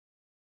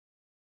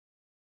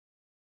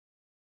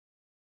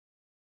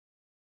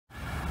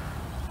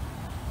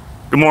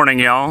Good morning,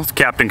 y'all. It's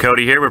Captain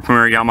Cody here with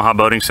Premier Yamaha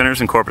Boating Centers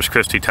in Corpus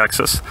Christi,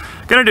 Texas.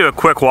 Gonna do a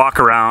quick walk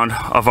around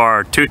of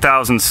our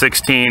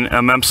 2016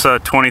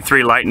 Imemsa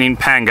 23 Lightning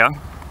Panga.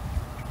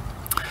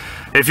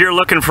 If you're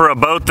looking for a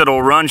boat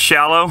that'll run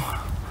shallow,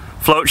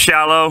 float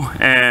shallow,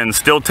 and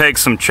still take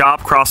some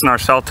chop crossing our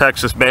South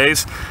Texas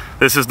bays,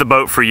 this is the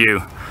boat for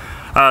you.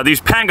 These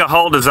Panga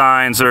hull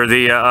designs are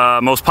the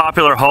most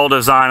popular hull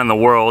design in the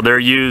world. They're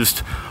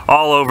used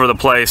all over the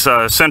place,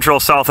 Central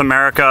South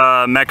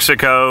America,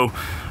 Mexico,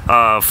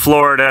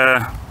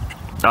 Florida,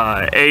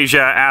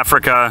 Asia,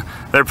 Africa.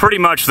 They're pretty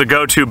much the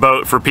go-to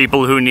boat for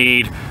people who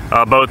need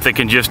a boat that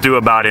can just do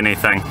about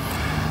anything.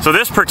 So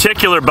this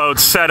particular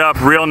boat's set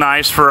up real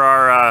nice for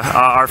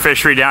our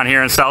fishery down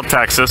here in South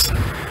Texas.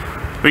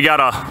 We got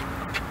a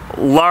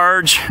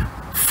large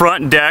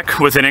front deck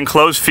with an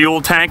enclosed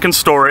fuel tank and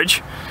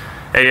storage,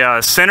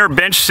 a center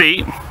bench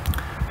seat,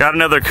 got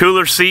another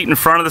cooler seat in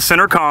front of the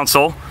center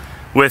console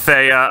with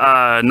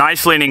a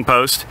nice leaning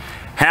post.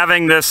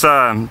 Having this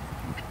boat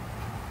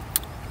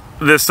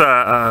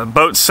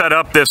set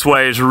up this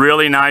way is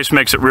really nice,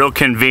 makes it real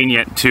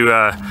convenient to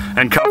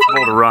and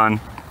comfortable to run.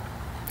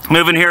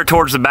 Moving here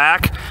towards the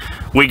back,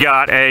 we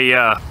got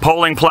a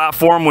poling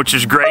platform, which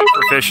is great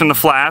for fishing the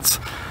flats.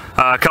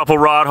 A couple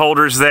rod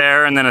holders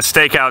there, and then a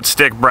stakeout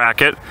stick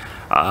bracket.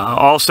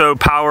 Also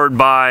powered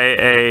by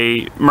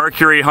a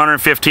Mercury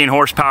 115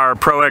 horsepower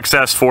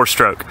ProXS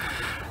 4-stroke.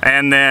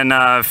 And then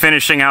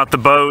finishing out the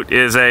boat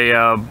is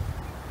a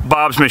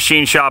Bob's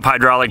Machine Shop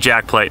hydraulic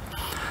jack plate.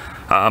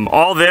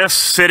 All this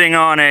sitting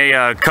on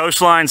a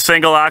Coastline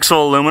single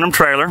axle aluminum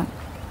trailer.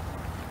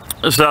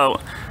 So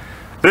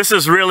this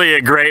is really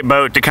a great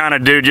boat to kind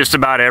of do just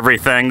about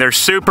everything. They're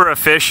super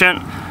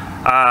efficient.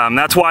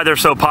 That's why they're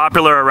so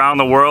popular around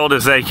the world,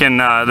 is they can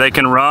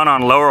run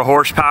on lower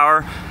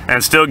horsepower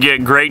and still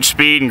get great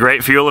speed and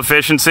great fuel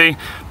efficiency.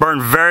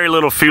 Burn very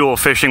little fuel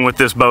fishing with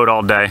this boat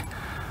all day.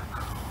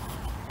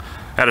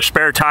 Got a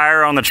spare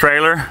tire on the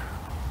trailer.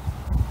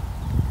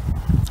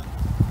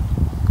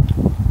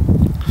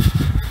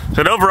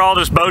 So overall,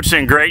 this boat's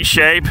in great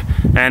shape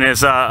and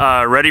is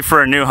ready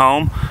for a new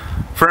home.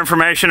 For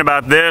information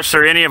about this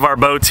or any of our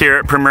boats here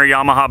at Premier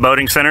Yamaha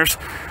Boating Centers,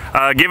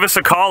 give us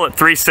a call at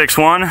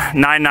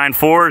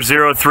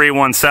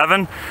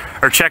 361-994-0317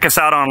 or check us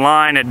out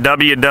online at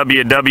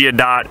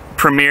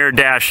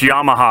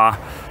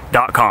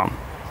www.premier-yamaha.com.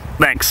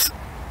 Thanks.